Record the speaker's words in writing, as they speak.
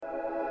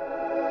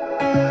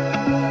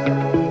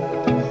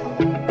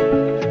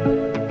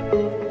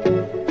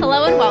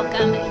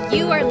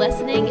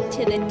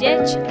to the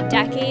Ditch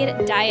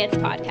Decade Diets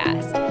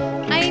podcast.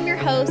 I am your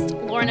host,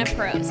 Lorna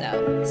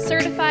Perozzo,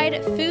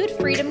 certified food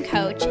freedom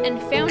coach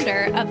and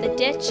founder of the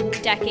Ditch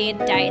Decade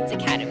Diets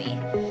Academy.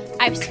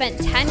 I've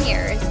spent 10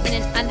 years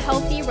in an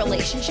unhealthy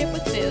relationship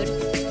with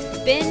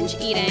food, binge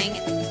eating,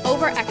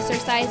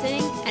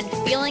 over-exercising, and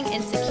feeling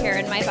insecure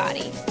in my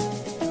body.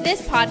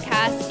 This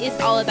podcast is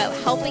all about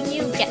helping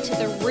you get to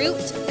the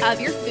root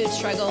of your food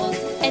struggles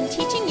and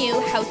teaching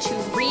you how to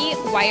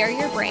rewire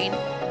your brain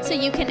so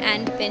you can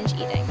end binge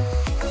eating.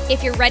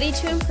 If you're ready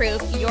to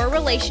improve your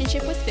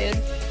relationship with food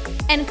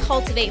and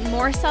cultivate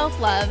more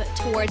self-love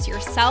towards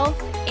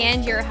yourself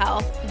and your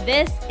health,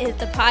 this is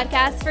the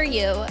podcast for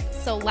you.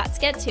 So let's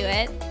get to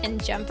it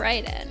and jump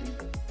right in.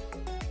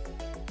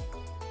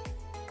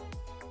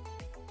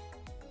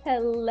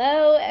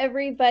 Hello,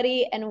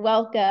 everybody, and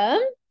welcome.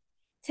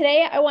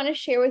 Today, I want to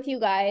share with you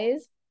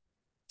guys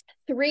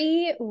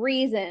 3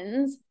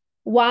 reasons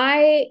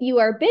why you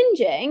are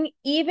binging,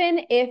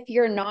 even if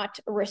you're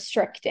not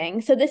restricting.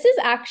 So this is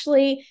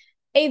actually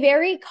a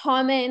very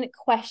common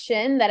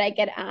question that I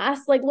get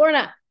asked. Like,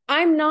 Lorna,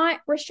 I'm not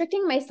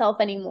restricting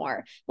myself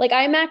anymore. Like,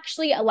 I'm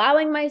actually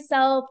allowing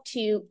myself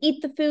to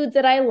eat the foods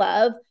that I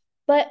love,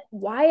 but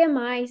why am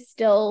I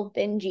still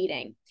binge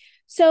eating?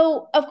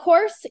 So, of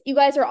course, you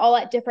guys are all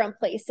at different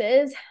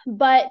places,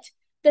 but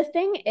the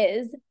thing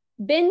is,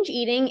 binge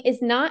eating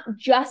is not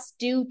just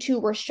due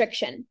to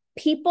restriction.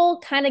 People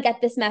kind of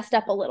get this messed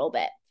up a little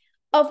bit.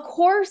 Of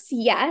course,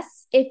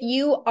 yes, if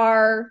you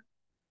are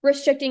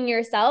restricting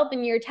yourself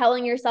and you're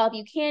telling yourself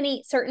you can't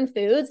eat certain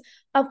foods,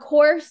 of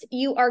course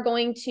you are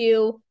going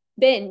to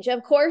binge.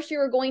 Of course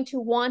you're going to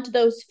want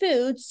those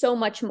foods so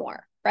much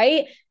more,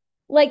 right?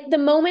 Like the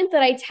moment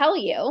that I tell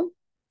you,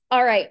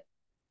 all right,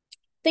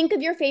 think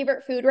of your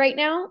favorite food right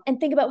now and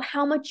think about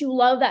how much you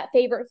love that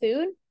favorite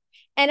food.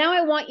 And now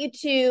I want you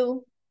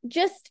to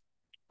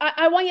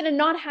I want you to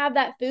not have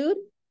that food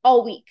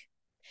all week.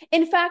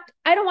 In fact,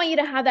 I don't want you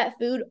to have that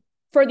food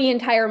for the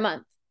entire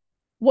month.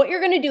 What you're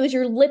going to do is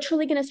you're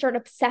literally going to start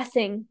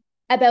obsessing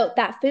about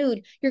that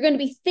food. You're going to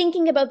be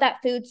thinking about that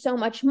food so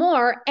much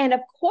more. And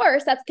of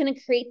course, that's going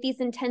to create these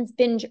intense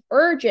binge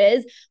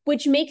urges,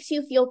 which makes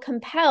you feel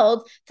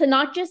compelled to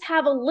not just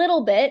have a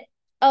little bit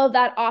of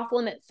that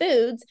off-limit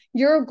foods.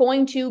 You're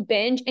going to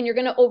binge and you're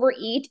going to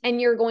overeat and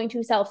you're going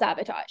to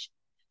self-sabotage.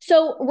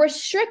 So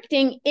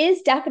restricting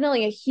is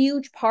definitely a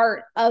huge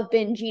part of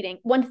binge eating,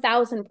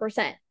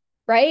 1000%,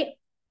 right?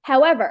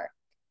 However,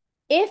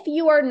 if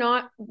you are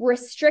not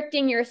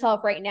restricting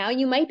yourself right now,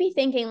 you might be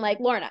thinking like,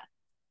 Lorna,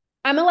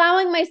 I'm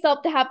allowing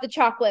myself to have the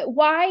chocolate.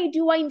 Why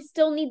do I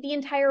still need the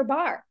entire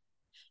bar?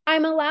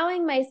 I'm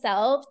allowing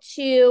myself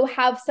to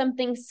have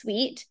something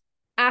sweet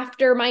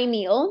after my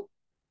meal,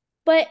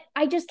 but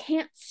I just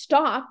can't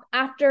stop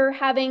after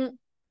having,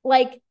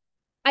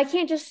 I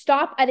can't just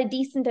stop at a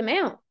decent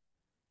amount.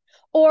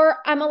 Or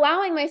I'm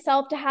allowing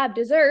myself to have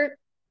dessert,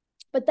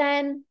 but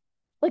then,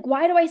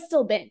 why do I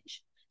still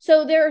binge?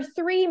 So there are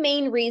 3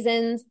 main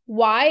reasons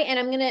why, and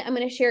I'm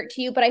gonna share it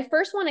to you. But I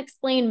first want to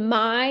explain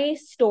my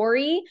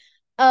story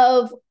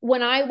of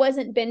when I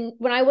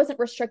wasn't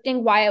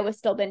restricting, why I was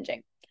still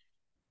binging.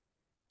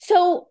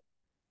 So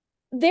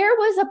there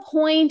was a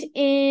point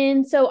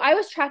so I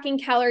was tracking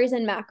calories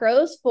and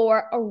macros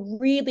for a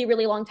really,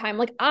 really long time.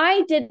 Like,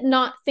 I did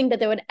not think that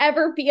there would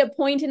ever be a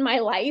point in my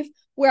life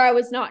where I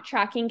was not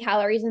tracking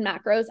calories and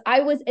macros.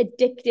 I was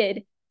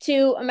addicted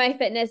to my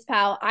fitness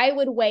pal. I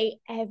would weigh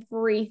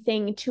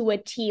everything to a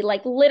T,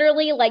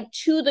 literally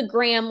to the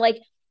gram.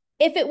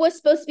 If it was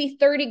supposed to be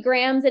 30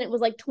 grams and it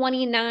was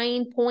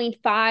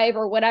 29.5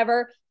 or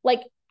whatever,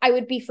 I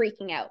would be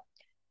freaking out.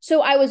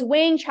 So I was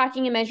weighing,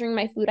 tracking, and measuring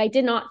my food. I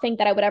did not think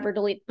that I would ever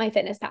delete my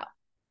fitness pal.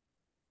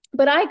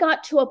 But I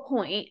got to a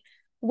point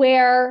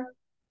where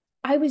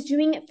I was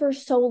doing it for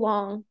so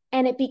long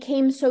and it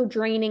became so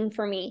draining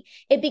for me.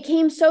 It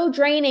became so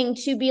draining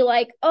to be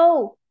like,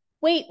 oh,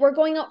 wait, we're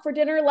going out for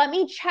dinner. Let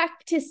me check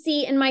to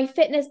see in my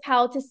fitness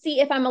pal to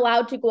see if I'm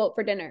allowed to go out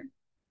for dinner.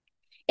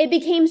 It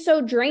became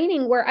so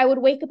draining where I would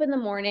wake up in the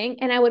morning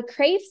and I would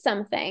crave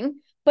something,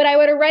 but I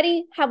would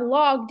already have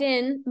logged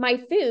in my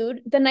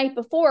food the night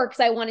before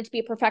because I wanted to be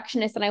a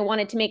perfectionist and I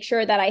wanted to make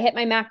sure that I hit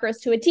my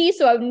macros to a T.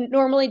 So I would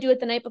normally do it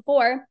the night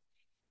before.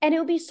 And it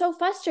would be so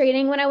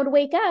frustrating when I would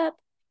wake up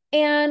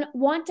and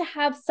want to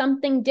have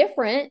something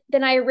different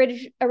than I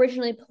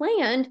originally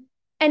planned.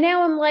 And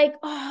now I'm like,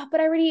 oh, but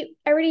I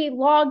already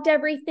logged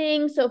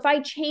everything. So if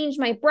I change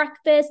my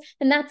breakfast,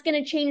 then that's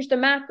going to change the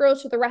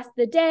macros for the rest of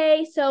the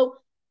day. So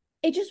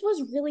it just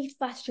was really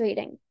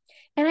frustrating.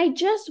 And I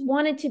just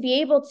wanted to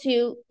be able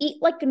to eat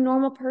like a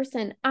normal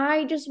person.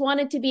 I just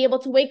wanted to be able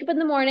to wake up in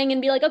the morning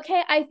and be like,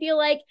 okay, I feel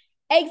like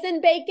eggs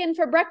and bacon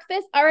for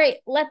breakfast. All right,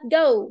 let's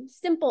go.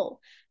 Simple.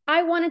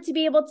 I wanted to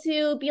be able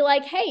to be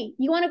like, hey,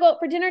 you want to go out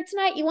for dinner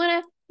tonight? You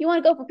want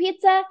to go for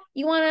pizza?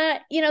 You want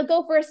to,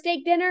 go for a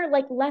steak dinner?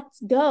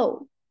 Let's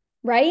go.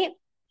 Right?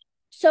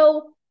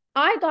 So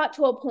I got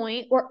to a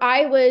point where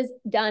I was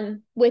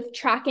done with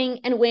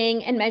tracking and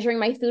weighing and measuring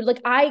my food.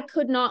 I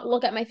could not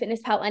look at my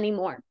fitness pal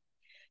anymore.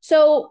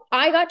 So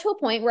I got to a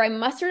point where I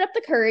mustered up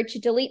the courage to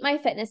delete my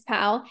fitness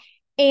pal,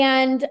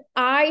 and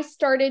I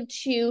started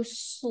to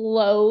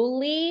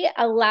slowly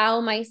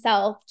allow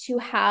myself to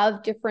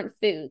have different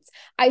foods.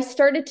 I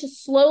started to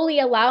slowly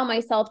allow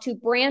myself to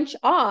branch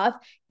off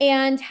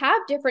and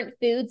have different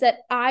foods that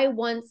I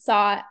once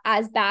saw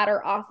as bad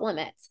or off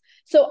limits.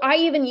 So I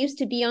even used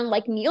to be on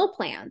like meal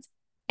plans.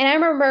 And I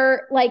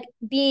remember like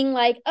being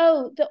like,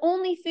 oh, the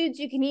only foods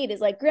you can eat is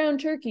like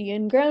ground turkey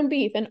and ground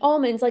beef and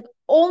almonds, like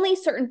only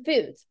certain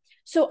foods.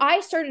 So I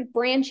started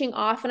branching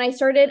off and I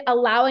started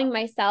allowing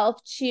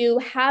myself to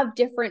have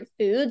different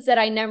foods that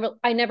I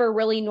never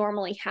really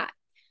normally had.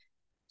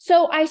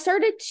 So I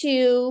started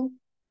to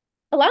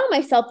allow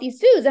myself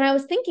these foods, and I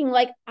was thinking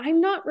like, I'm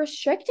not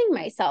restricting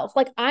myself.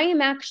 Like I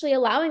am actually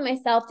allowing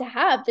myself to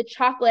have the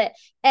chocolate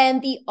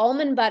and the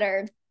almond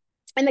butter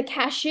and the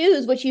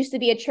cashews, which used to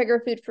be a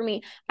trigger food for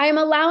me. I am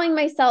allowing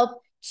myself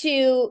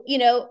to,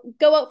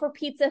 go out for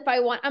pizza if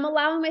I want. I'm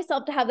allowing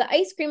myself to have the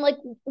ice cream. Like,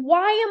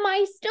 why am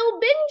I still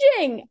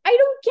binging? I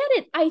don't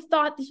get it. I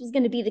thought this was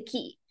going to be the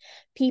key.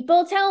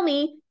 People tell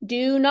me,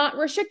 do not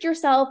restrict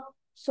yourself.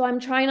 So I'm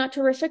trying not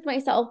to restrict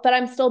myself, but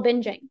I'm still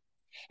binging.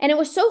 And it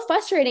was so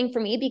frustrating for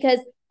me because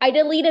I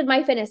deleted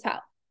my fitness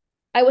pal.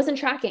 I wasn't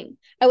tracking.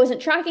 I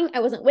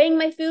wasn't weighing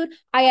my food.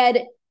 I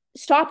had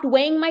stopped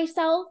weighing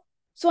myself.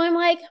 So I'm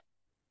like,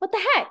 what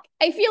the heck?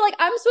 I feel like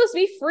I'm supposed to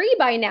be free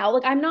by now.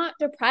 Like I'm not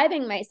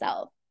depriving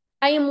myself.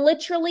 I am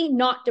literally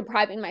not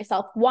depriving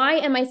myself. Why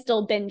am I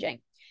still binging?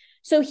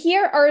 So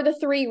here are the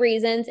 3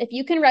 reasons. If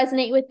you can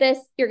resonate with this,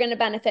 you're going to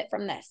benefit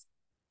from this.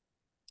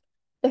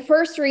 The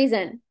first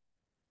reason,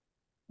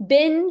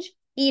 binge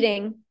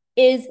eating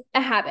is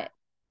a habit.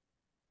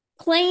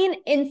 Plain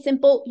and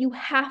simple, you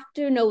have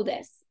to know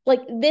this.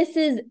 Like this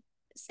is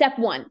step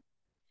 1.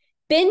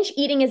 Binge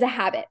eating is a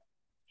habit.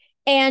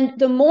 And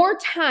the more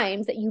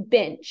times that you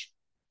binge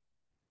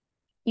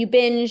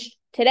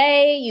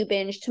today, you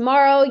binge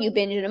tomorrow, you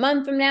binge in a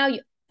month from now,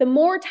 the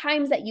more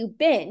times that you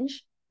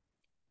binge,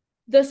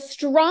 the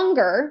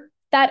stronger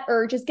that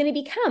urge is going to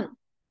become.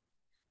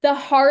 The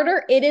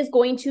harder it is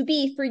going to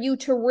be for you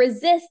to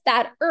resist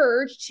that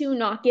urge to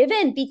not give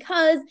in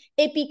because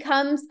it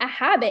becomes a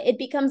habit. It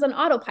becomes an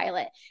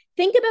autopilot.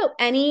 Think about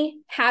any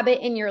habit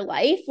in your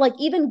life, like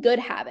even good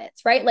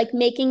habits, right? Like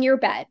making your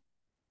bed.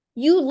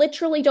 You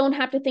literally don't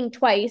have to think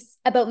twice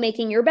about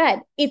making your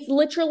bed. It's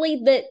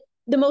literally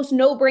the most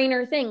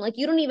no-brainer thing. Like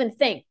you don't even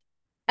think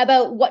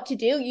about what to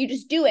do. You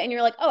just do it and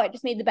you're like, oh, I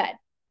just made the bed.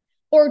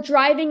 Or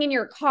driving in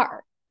your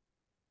car,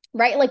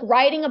 right? Like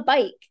riding a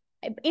bike.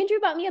 Andrew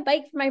bought me a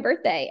bike for my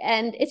birthday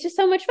and it's just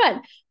so much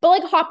fun. But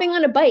like hopping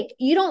on a bike,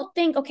 you don't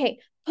think, okay,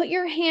 put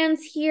your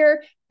hands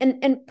here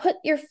and put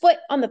your foot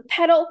on the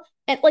pedal.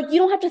 And like, you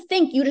don't have to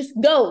think, you just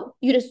go,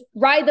 you just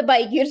ride the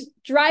bike, you just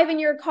drive in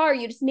your car,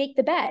 you just make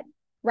the bed,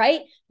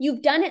 right?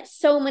 You've done it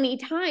so many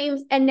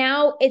times and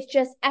now it's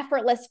just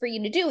effortless for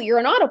you to do. You're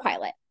an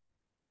autopilot.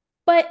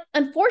 But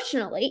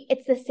unfortunately,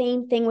 it's the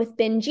same thing with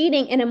binge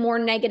eating in a more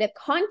negative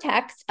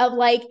context of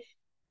like,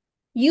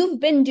 you've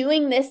been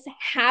doing this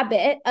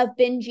habit of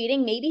binge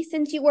eating maybe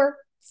since you were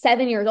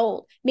 7 years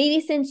old, maybe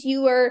since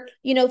you were,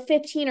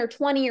 15 or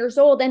 20 years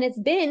old. And it's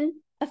been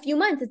a few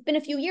months, it's been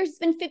a few years, it's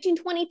been 15,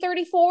 20,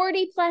 30,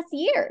 40 plus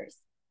years.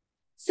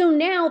 So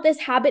now this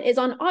habit is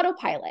on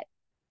autopilot.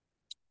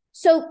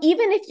 So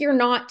even if you're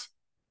not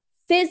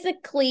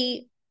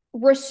physically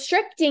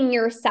restricting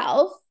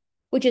yourself,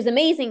 which is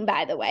amazing,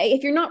 by the way,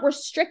 if you're not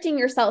restricting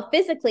yourself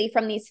physically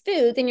from these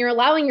foods and you're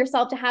allowing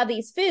yourself to have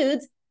these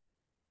foods,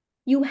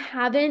 you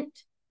haven't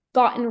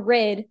gotten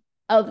rid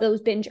of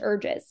those binge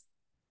urges.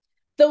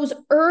 Those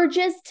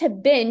urges to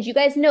binge, you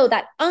guys know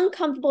that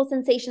uncomfortable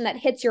sensation that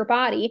hits your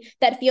body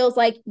that feels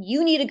like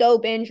you need to go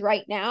binge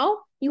right now.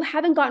 You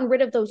haven't gotten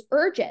rid of those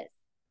urges.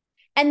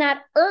 And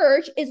that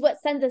urge is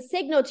what sends a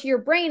signal to your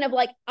brain of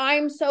like,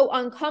 I'm so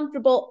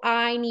uncomfortable,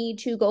 I need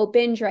to go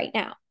binge right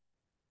now.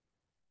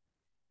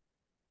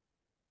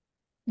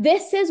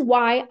 This is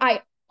why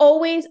I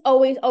always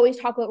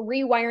talk about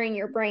rewiring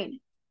your brain.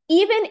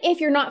 Even if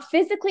you're not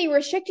physically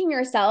restricting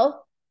yourself,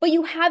 but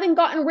you haven't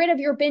gotten rid of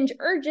your binge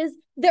urges,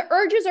 the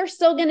urges are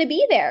still going to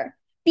be there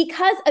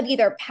because of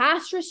either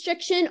past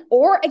restriction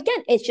or,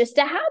 again, it's just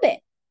a habit.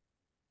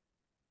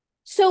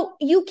 So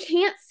you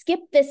can't skip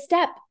this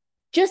step.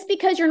 Just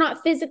because you're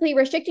not physically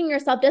restricting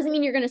yourself doesn't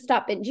mean you're going to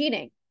stop binge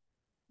eating.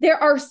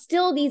 There are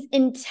still these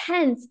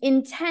intense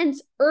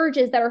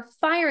urges that are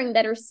firing,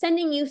 that are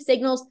sending you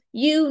signals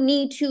you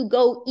need to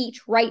go eat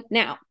right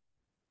now.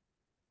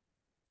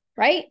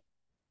 Right?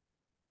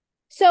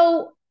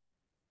 So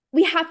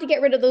we have to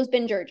get rid of those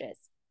binge urges.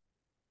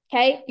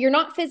 Okay? You're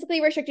not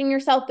physically restricting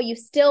yourself, but you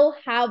still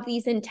have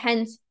these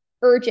intense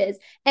urges.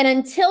 And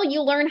until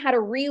you learn how to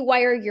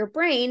rewire your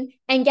brain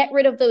and get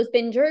rid of those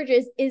binge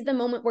urges is the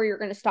moment where you're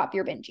going to stop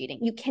your binge eating.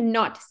 You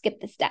cannot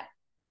skip the step.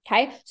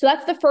 Okay? So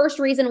that's the first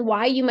reason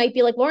why you might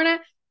be like, Lorna,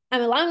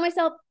 I'm allowing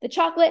myself the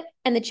chocolate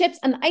and the chips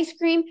and the ice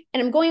cream,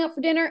 and I'm going out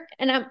for dinner,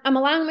 and I'm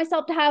allowing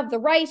myself to have the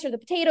rice or the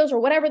potatoes or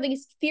whatever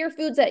these fear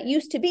foods that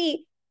used to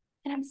be.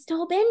 and I'm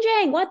still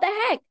binging. What the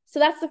heck? So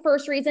that's the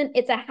first reason.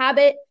 It's a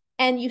habit,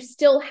 and you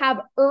still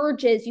have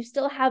urges. You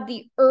still have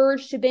the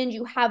urge to binge.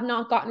 You have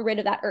not gotten rid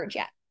of that urge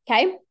yet.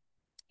 Okay.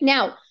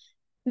 Now,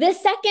 the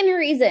second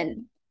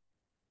reason,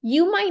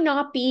 you might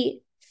not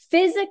be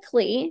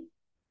physically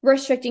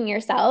restricting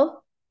yourself,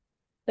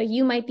 but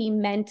you might be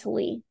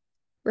mentally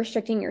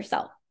restricting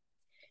yourself.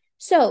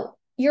 So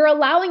you're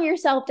allowing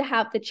yourself to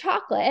have the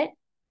chocolate,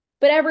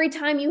 but every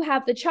time you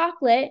have the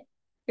chocolate,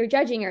 you're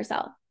judging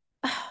yourself.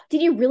 Oh,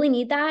 did you really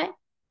need that?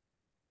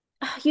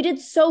 Oh, you did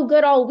so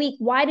good all week.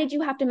 Why did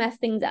you have to mess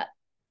things up?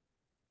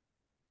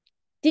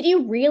 Did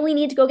you really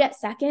need to go get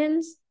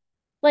seconds?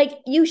 Like,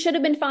 you should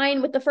have been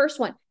fine with the first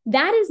one.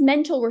 That is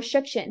mental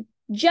restriction,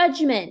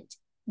 judgment,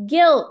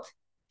 guilt,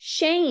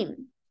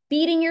 shame,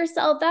 beating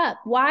yourself up.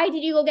 Why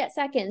did you go get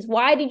seconds?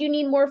 Why did you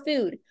need more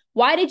food?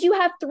 Why did you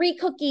have 3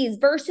 cookies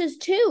versus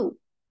 2?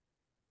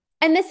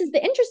 And this is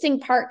the interesting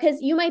part,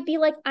 because you might be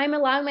like, I'm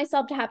allowing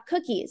myself to have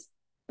cookies,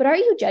 but are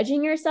you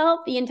judging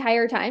yourself the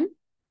entire time?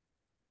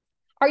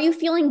 Are you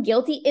feeling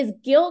guilty? Is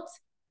guilt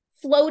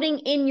floating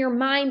in your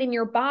mind and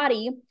your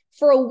body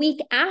for a week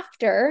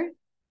after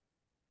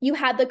you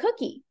had the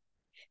cookie?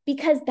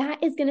 Because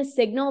that is going to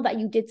signal that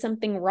you did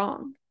something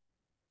wrong.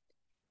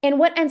 And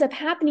what ends up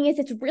happening is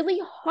it's really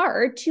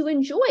hard to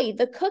enjoy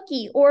the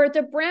cookie or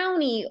the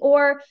brownie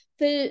or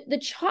the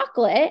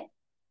chocolate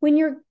when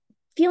you're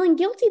feeling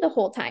guilty the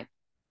whole time.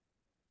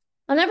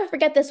 I'll never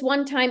forget this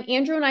one time.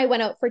 Andrew and I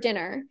went out for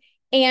dinner,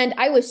 and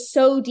I was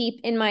so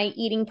deep in my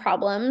eating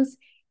problems.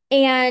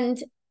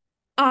 And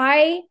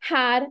I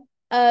had,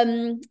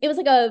 it was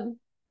like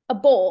a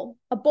bowl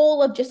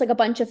of just like a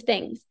bunch of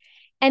things.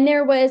 And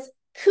there was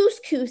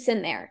couscous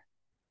in there.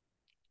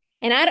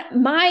 And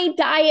my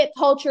diet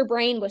culture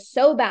brain was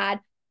so bad.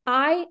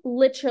 I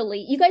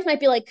literally, you guys might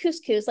be like,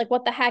 couscous, like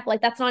what the heck?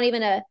 Like, that's not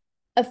even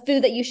a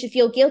food that you should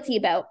feel guilty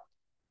about.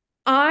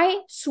 I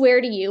swear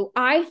to you,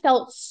 I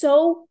felt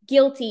so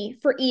guilty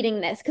for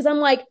eating this, because I'm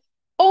like,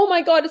 oh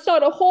my God, it's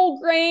not a whole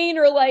grain,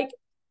 or like,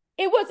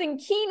 it wasn't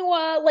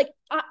quinoa, like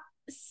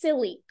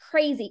silly,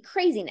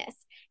 craziness.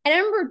 And I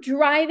remember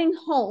driving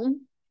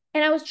home,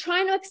 and I was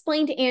trying to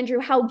explain to Andrew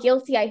how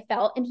guilty I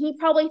felt. And he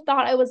probably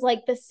thought I was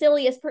like the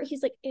silliest person.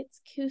 He's like,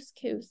 it's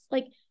couscous.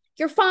 Like,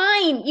 you're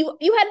fine. You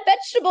had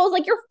vegetables.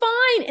 Like, you're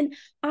fine. And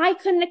I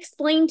couldn't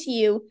explain to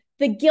you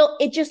the guilt.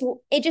 It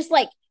just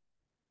like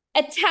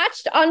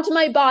attached onto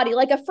my body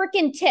like a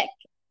freaking tick.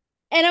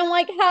 And I'm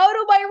like, how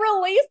do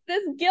I release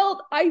this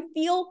guilt? I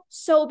feel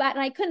so bad.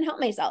 And I couldn't help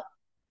myself.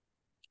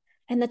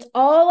 And that's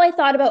all I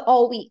thought about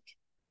all week.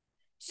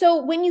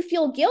 So when you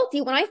feel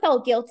guilty, when I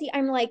felt guilty,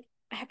 I'm like,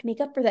 I have to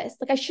make up for this.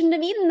 Like, I shouldn't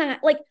have eaten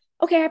that. Like,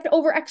 okay, I have to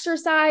over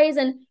exercise.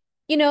 And,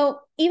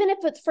 even if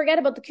it's, forget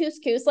about the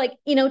couscous, like,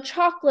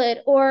 chocolate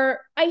or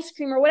ice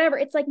cream or whatever,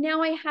 it's like,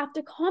 now I have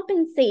to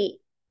compensate.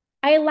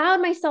 I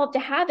allowed myself to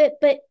have it,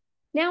 but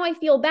now I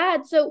feel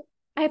bad. So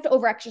I have to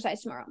over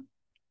exercise tomorrow.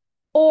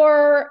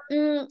 Or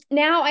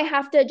now I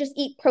have to just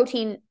eat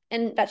protein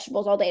and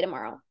vegetables all day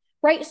tomorrow.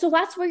 Right? So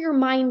that's where your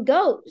mind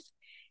goes.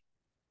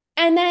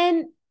 And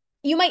then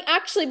you might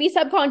actually be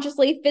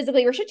subconsciously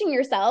physically restricting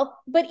yourself,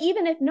 but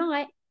even if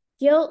not,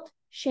 guilt,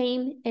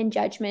 shame, and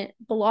judgment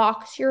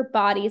blocks your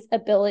body's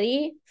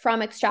ability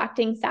from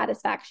extracting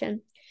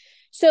satisfaction.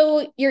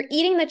 So you're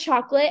eating the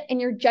chocolate and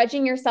you're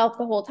judging yourself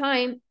the whole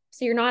time,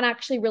 so you're not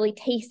actually really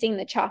tasting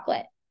the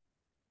chocolate.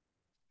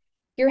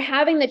 You're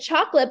having the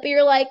chocolate, but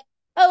you're like,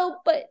 oh,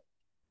 but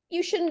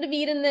you shouldn't have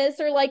eaten this,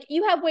 or like,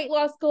 you have weight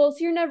loss goals,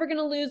 so you're never going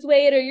to lose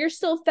weight, or you're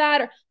still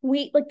fat, or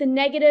weight, like the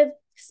negative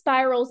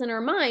spirals in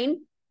our mind.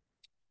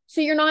 So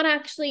you're not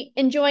actually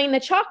enjoying the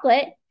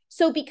chocolate.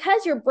 So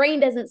because your brain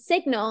doesn't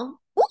signal,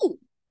 ooh,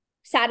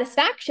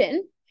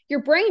 satisfaction,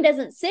 your brain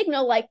doesn't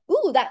signal like,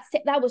 ooh,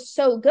 that was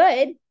so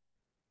good.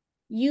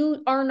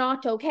 You are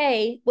not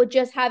okay with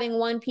just having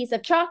one piece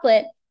of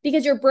chocolate,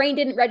 because your brain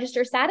didn't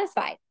register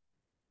satisfied,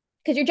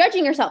 because you're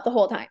judging yourself the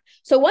whole time.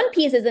 So one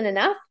piece isn't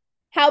enough.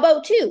 How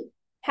about 2?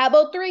 How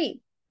about 3?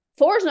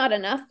 4 is not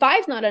enough. 5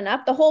 is not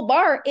enough. The whole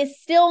bar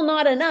is still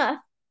not enough,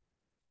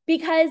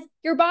 because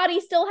your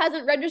body still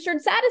hasn't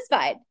registered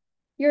satisfied.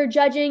 You're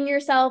judging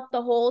yourself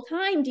the whole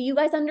time. Do you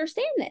guys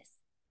understand this?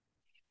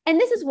 And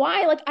this is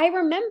why, like, I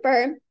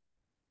remember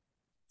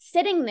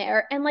sitting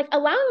there and like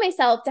allowing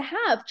myself to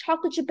have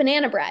chocolate chip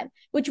banana bread,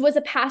 which was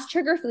a past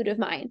trigger food of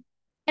mine.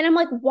 And I'm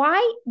like,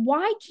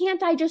 why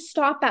can't I just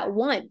stop at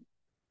 1?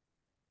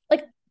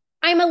 Like,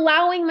 I'm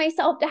allowing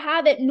myself to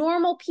have it.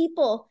 Normal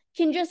people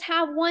can just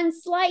have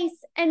 1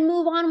 slice and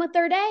move on with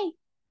their day.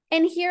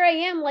 And here I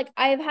am, like,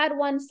 I've had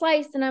 1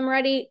 slice and I'm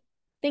already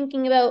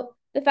thinking about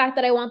the fact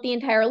that I want the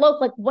entire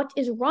loaf. Like, what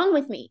is wrong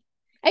with me?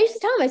 I used to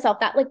tell myself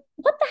that, like,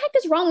 what the heck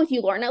is wrong with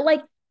you, Lorna?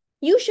 Like,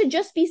 you should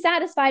just be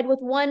satisfied with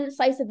 1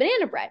 slice of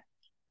banana bread.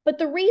 But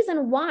the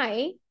reason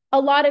why a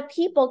lot of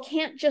people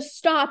can't just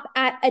stop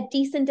at a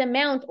decent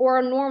amount or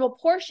a normal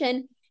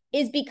portion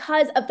is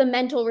because of the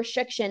mental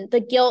restriction, the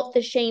guilt,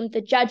 the shame,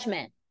 the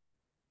judgment.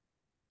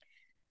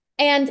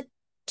 And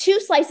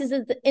 2 slices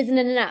isn't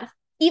enough.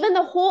 Even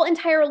the whole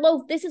entire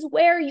loaf, this is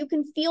where you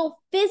can feel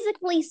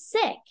physically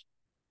sick.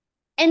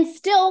 and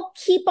still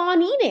keep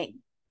on eating.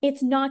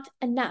 It's not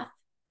enough.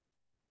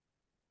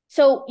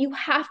 So you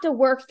have to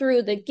work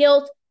through the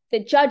guilt,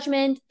 the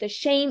judgment, the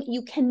shame.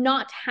 You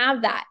cannot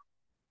have that,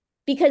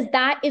 because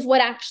that is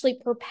what actually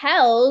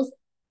propels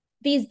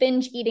these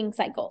binge eating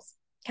cycles.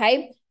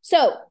 Okay.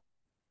 So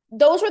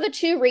those were the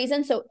two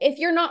reasons. So if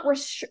you're not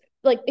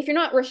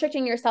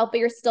restricting yourself, but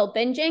you're still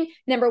binging,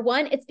 number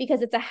one, it's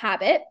because it's a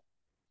habit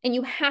and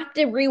you have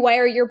to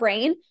rewire your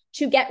brain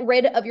to get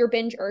rid of your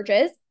binge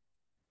urges.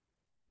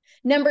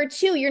 Number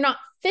two, you're not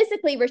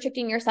physically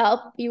restricting yourself,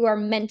 you are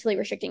mentally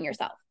restricting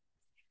yourself.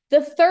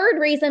 The third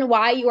reason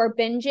why you are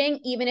binging,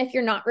 even if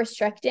you're not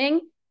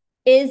restricting,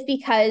 is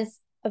because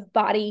of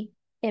body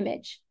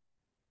image.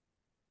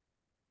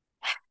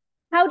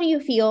 How do you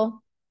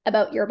feel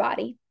about your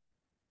body?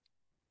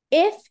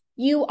 If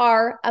you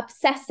are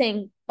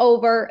obsessing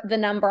over the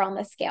number on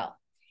the scale,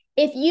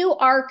 if you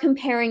are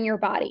comparing your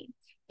body,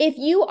 if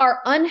you are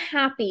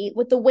unhappy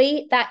with the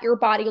way that your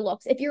body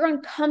looks, if you're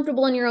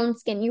uncomfortable in your own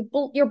skin, you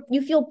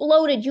feel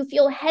bloated, you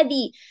feel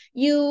heavy,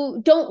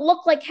 you don't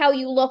look like how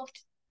you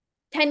looked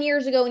 10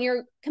 years ago, and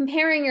you're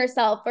comparing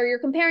yourself, or you're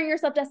comparing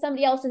yourself to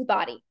somebody else's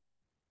body.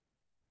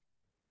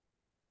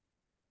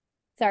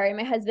 Sorry,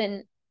 my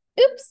husband,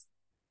 oops.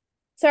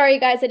 Sorry,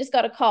 guys, I just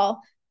got a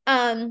call.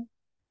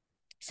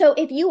 So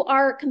if you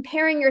are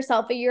comparing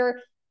yourself, or you're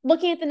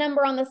looking at the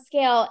number on the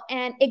scale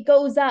and it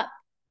goes up,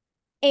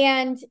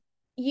 and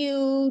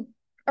you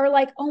are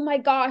like, oh my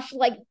gosh,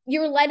 like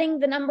you're letting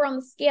the number on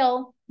the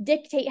scale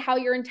dictate how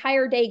your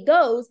entire day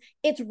goes,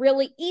 it's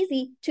really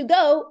easy to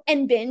go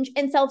and binge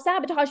and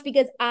self-sabotage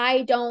because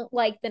I don't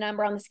like the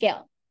number on the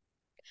scale.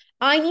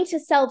 I need to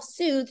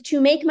self-soothe to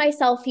make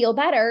myself feel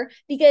better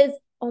because,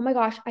 oh my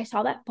gosh, I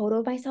saw that photo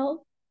of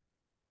myself.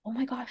 Oh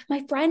my gosh,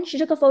 my friend, she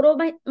took a photo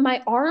of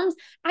my arms.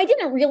 I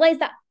didn't realize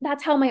that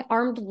that's how my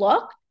arms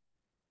look.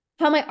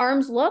 How my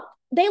arms look.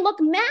 They look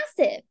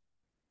massive.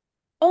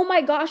 Oh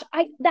my gosh,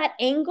 that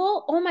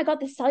angle, oh my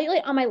God, the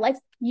cellulite on my legs,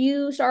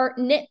 you start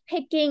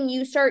nitpicking,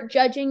 you start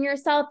judging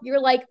yourself. You're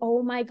like,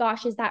 oh my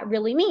gosh, is that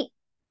really me?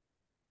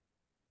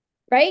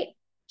 Right?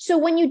 So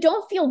when you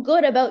don't feel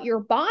good about your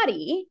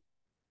body,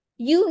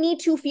 you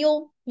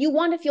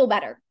want to feel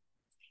better.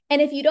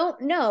 And if you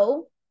don't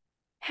know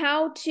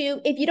how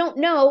to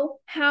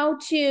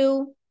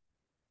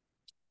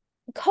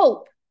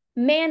cope,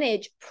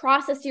 manage,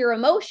 process your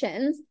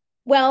emotions,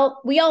 well,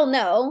 we all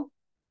know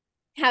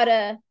how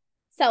to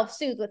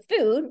self-soothe with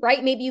food,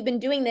 right? Maybe you've been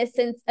doing this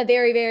since a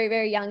very, very,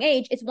 very young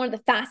age. It's one of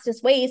the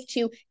fastest ways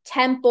to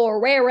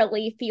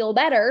temporarily feel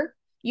better.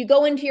 You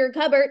go into your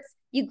cupboards,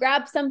 you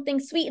grab something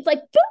sweet. It's like,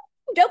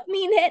 boom,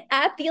 dopamine hit.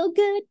 I feel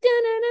good.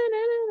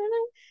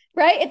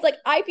 Right? It's like,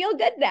 I feel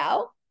good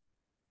now.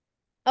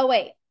 Oh,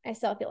 wait, I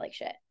still feel like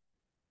shit.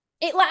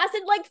 It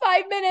lasted like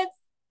 5 minutes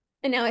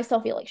and now I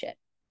still feel like shit.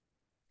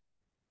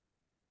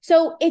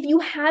 So if you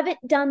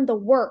haven't done the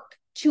work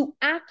to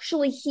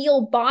actually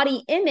heal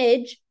body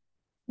image,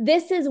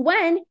 this is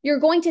when you're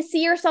going to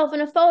see yourself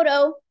in a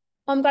photo.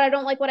 Oh my God, I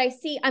don't like what I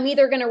see. I'm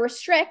either going to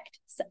restrict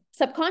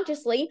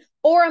subconsciously,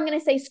 or I'm going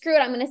to say, screw it,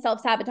 I'm going to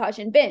self-sabotage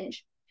and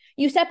binge.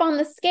 You step on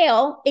the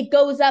scale, it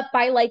goes up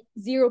by like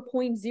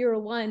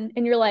 0.01,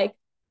 and you're like,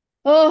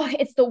 oh,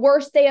 it's the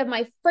worst day of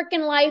my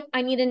freaking life.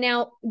 I need to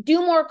now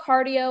do more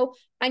cardio.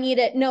 I need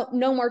to,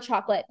 no more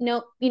chocolate.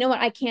 No, you know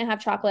what? I can't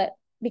have chocolate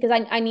because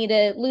I need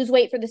to lose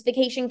weight for this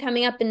vacation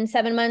coming up in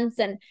 7 months,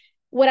 and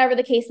whatever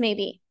the case may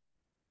be.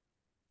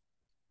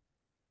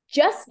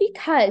 Just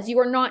because you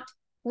are not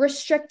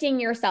restricting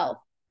yourself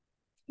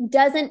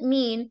doesn't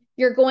mean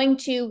you're going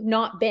to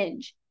not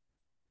binge.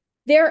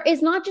 There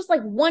is not just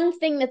like one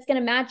thing that's going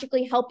to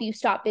magically help you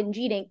stop binge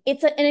eating.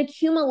 It's an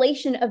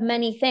accumulation of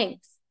many things.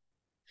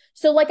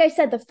 So like I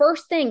said, the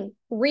first thing,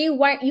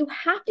 rewire, you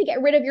have to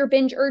get rid of your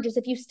binge urges.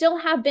 If you still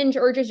have binge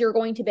urges, you're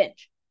going to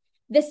binge.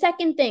 The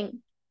second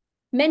thing,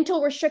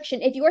 mental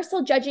restriction. If you are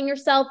still judging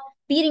yourself,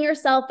 beating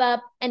yourself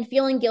up, and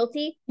feeling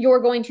guilty,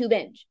 you're going to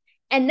binge.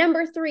 And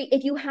number three,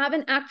 if you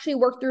haven't actually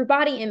worked through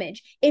body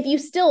image, if you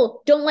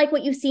still don't like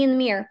what you see in the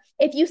mirror,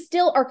 if you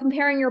still are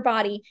comparing your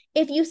body,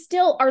 if you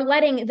still are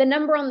letting the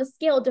number on the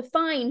scale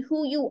define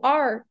who you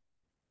are,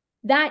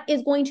 that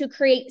is going to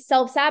create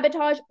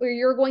self-sabotage, where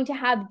you're going to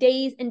have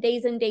days and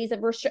days and days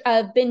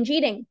of binge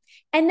eating.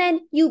 And then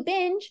you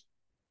binge,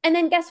 and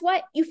then guess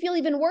what? You feel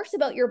even worse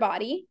about your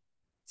body.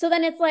 So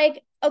then it's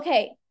like,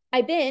 okay,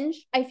 I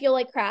binge, I feel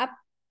like crap.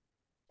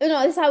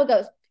 No, this is how it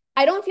goes.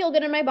 I don't feel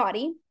good in my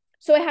body,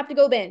 so I have to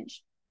go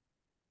binge.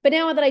 But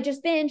now that I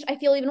just binge, I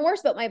feel even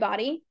worse about my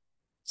body.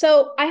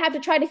 So I have to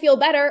try to feel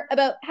better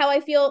about how I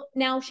feel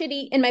now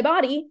shitty in my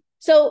body.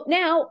 So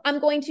now I'm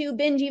going to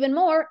binge even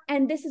more.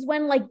 And this is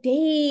when like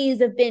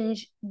days of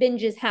binge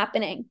is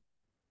happening,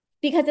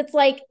 because it's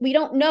like we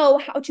don't know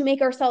how to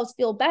make ourselves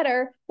feel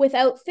better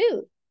without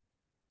food.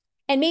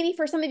 And maybe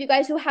for some of you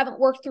guys who haven't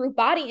worked through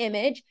body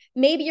image,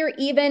 maybe you're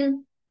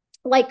even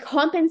like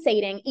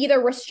compensating,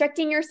 either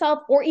restricting yourself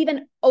or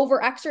even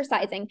over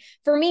exercising.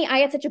 For me, I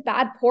had such a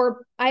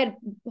I had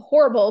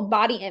horrible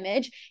body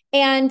image,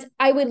 and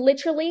I would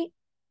literally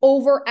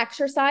over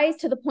exercise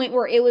to the point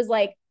where it was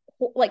like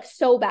like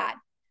so bad.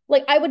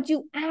 Like I would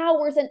do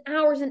hours and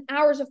hours and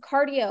hours of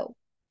cardio.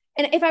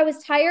 And if I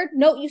was tired,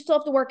 no, you still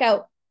have to work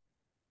out.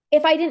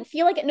 If I didn't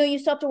feel like it, no, you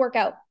still have to work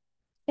out.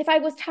 If I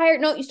was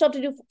tired, no, you still have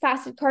to do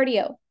fasted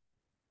cardio.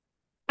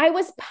 I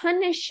was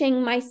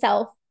punishing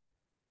myself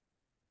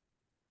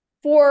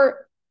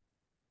for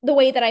the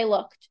way that I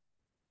looked.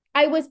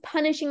 I was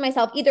punishing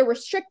myself, either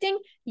restricting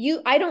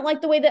I don't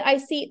like the way that I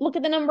see, look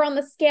at the number on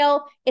the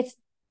scale. It's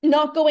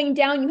not going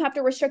down. You have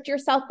to restrict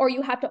yourself or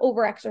you have to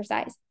over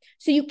exercise.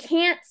 So you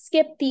can't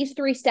skip these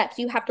 3 steps.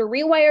 You have to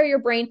rewire your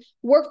brain,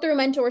 work through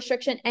mental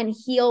restriction, and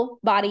heal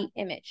body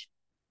image.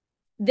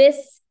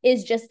 This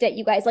is just it,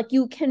 you guys. Like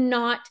you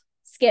cannot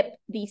skip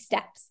these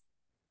steps.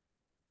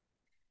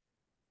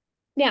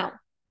 Now,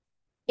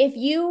 if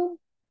you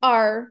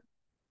are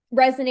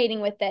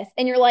resonating with this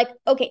and you're like,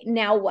 okay,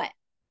 now what?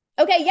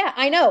 Okay, yeah,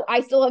 I know.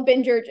 I still have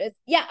binge urges.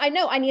 Yeah, I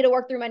know I need to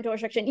work through mental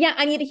restriction. Yeah,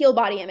 I need to heal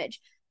body image.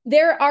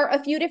 There are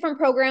a few different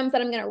programs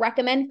that I'm going to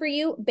recommend for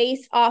you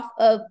based off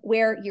of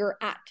where you're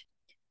at.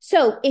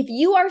 So if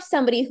you are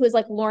somebody who is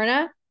like,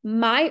 Lorna,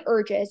 my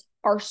urges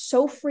are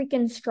so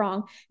freaking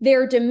strong.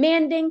 They're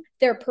demanding.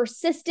 They're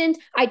persistent.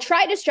 I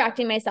try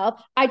distracting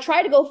myself. I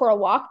try to go for a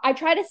walk. I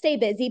try to stay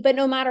busy, but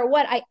no matter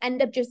what, I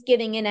end up just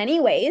giving in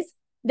anyways.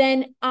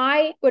 Then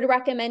I would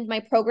recommend my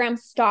program,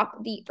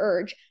 Stop the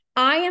Urge.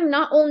 I am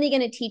not only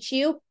going to teach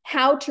you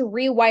how to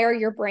rewire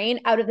your brain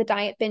out of the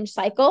diet binge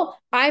cycle,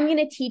 I'm going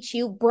to teach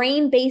you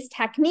brain-based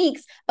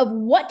techniques of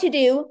what to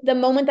do the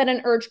moment that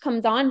an urge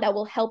comes on that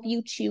will help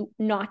you to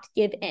not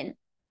give in.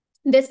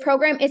 This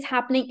program is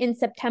happening in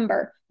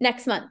September,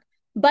 next month,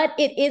 but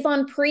it is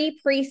on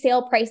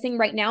pre-sale pricing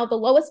right now. The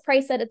lowest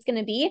price that it's going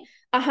to be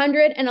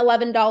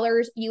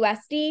 $111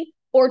 USD,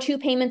 or 2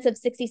 payments of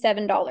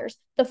 $67.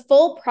 The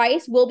full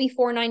price will be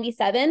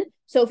 $497.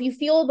 So if you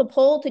feel the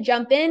pull to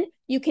jump in,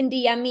 you can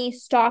DM me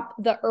Stop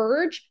the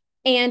Urge,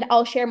 and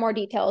I'll share more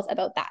details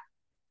about that.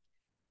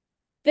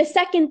 The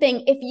second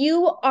thing, if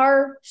you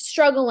are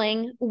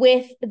struggling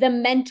with the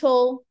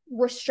mental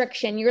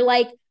restriction, you're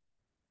like,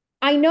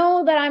 I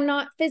know that I'm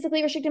not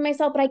physically restricting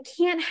myself, but I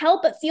can't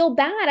help but feel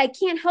bad. I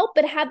can't help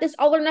but have this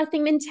all or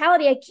nothing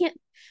mentality.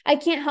 I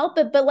can't help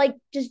it but like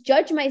just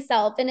judge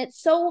myself. And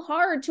it's so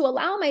hard to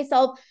allow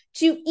myself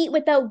to eat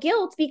without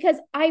guilt because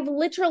I've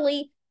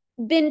literally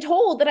been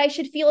told that I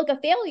should feel like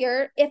a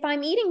failure if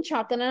I'm eating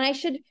chocolate,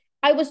 and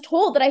I was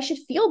told that I should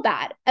feel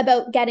bad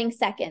about getting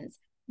seconds.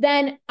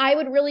 Then I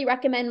would really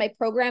recommend my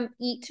program,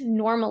 Eat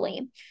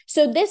Normally.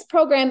 So this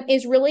program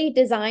is really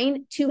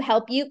designed to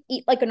help you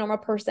eat like a normal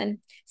person,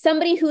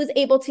 somebody who is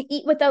able to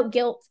eat without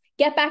guilt,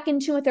 get back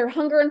into with their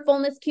hunger and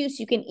fullness cues.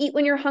 You can eat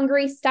when you're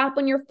hungry, stop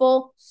when you're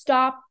full,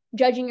 stop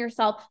judging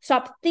yourself,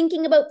 stop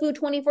thinking about food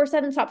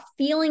 24/7, stop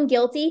feeling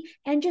guilty,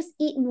 and just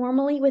eat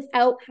normally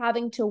without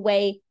having to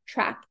weigh,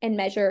 track, and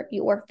measure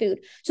your food.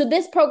 So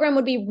this program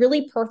would be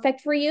really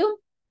perfect for you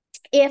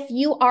if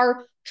you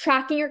are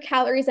tracking your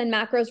calories and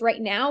macros right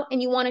now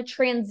and you want to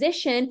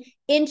transition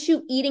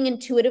into eating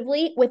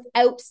intuitively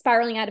without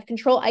spiraling out of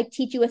control. I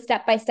teach you a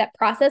step-by-step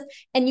process,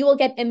 and you will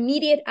get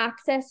immediate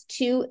access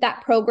to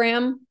that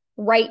program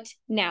right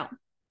now.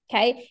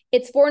 Okay.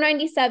 It's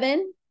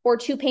 $497 or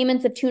 2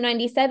 payments of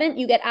 $297.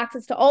 You get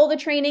access to all the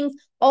trainings,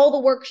 all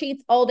the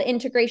worksheets, all the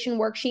integration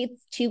worksheets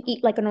to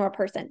eat like a normal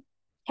person.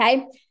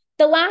 Okay.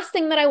 The last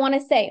thing that I want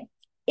to say,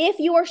 if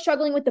you are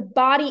struggling with the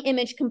body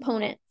image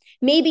component,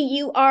 maybe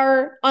you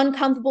are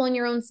uncomfortable in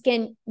your own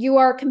skin, you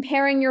are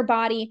comparing your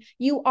body,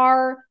 you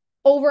are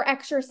over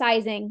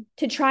exercising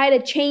to try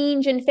to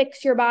change and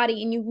fix your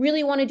body, and you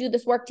really want to do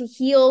this work to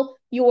heal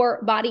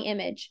your body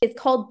image. It's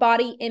called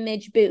Body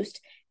Image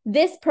Boost.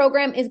 This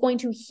program is going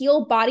to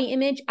heal body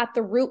image at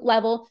the root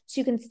level, so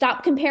you can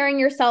stop comparing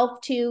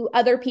yourself to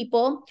other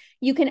people.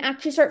 You can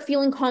actually start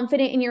feeling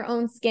confident in your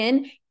own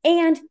skin,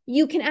 and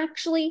you can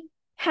actually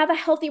have a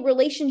healthy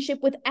relationship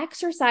with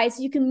exercise.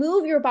 You can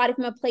move your body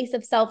from a place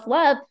of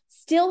self-love,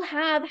 still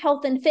have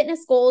health and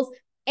fitness goals,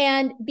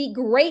 and be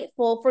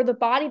grateful for the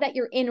body that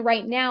you're in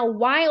right now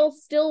while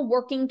still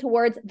working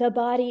towards the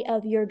body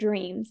of your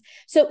dreams.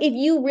 So if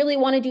you really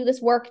want to do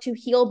this work to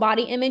heal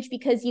body image,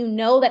 because you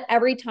know that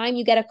every time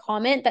you get a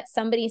comment that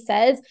somebody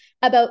says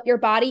about your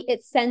body,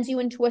 it sends you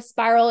into a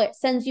spiral, it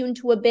sends you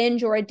into a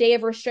binge or a day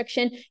of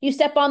restriction. You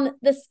step on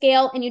the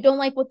scale and you don't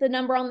like what the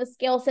number on the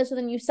scale says, so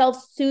then you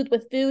self-soothe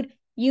with food.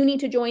 You need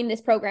to join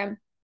this program.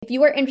 If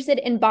you are interested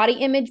in Body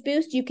Image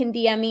Boost, you can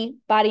DM me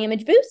Body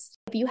Image Boost.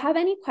 If you have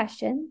any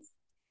questions,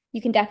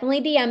 you can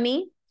definitely DM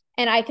me,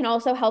 and I can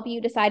also help you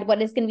decide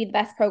what is going to be the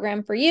best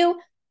program for you.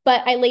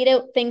 But I laid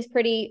out things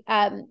pretty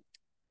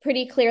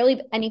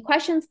clearly. Any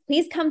questions,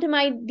 please come to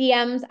my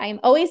DMs. I am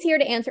always here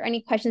to answer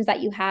any questions that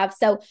you have.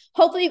 So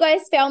hopefully you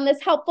guys found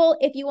this helpful.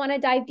 If you want to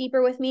dive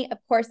deeper with me, of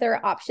course, there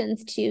are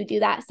options to do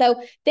that.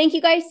 So thank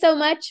you guys so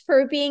much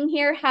for being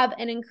here. Have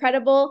an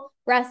incredible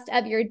rest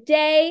of your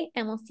day,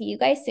 and we'll see you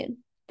guys soon.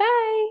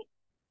 Bye.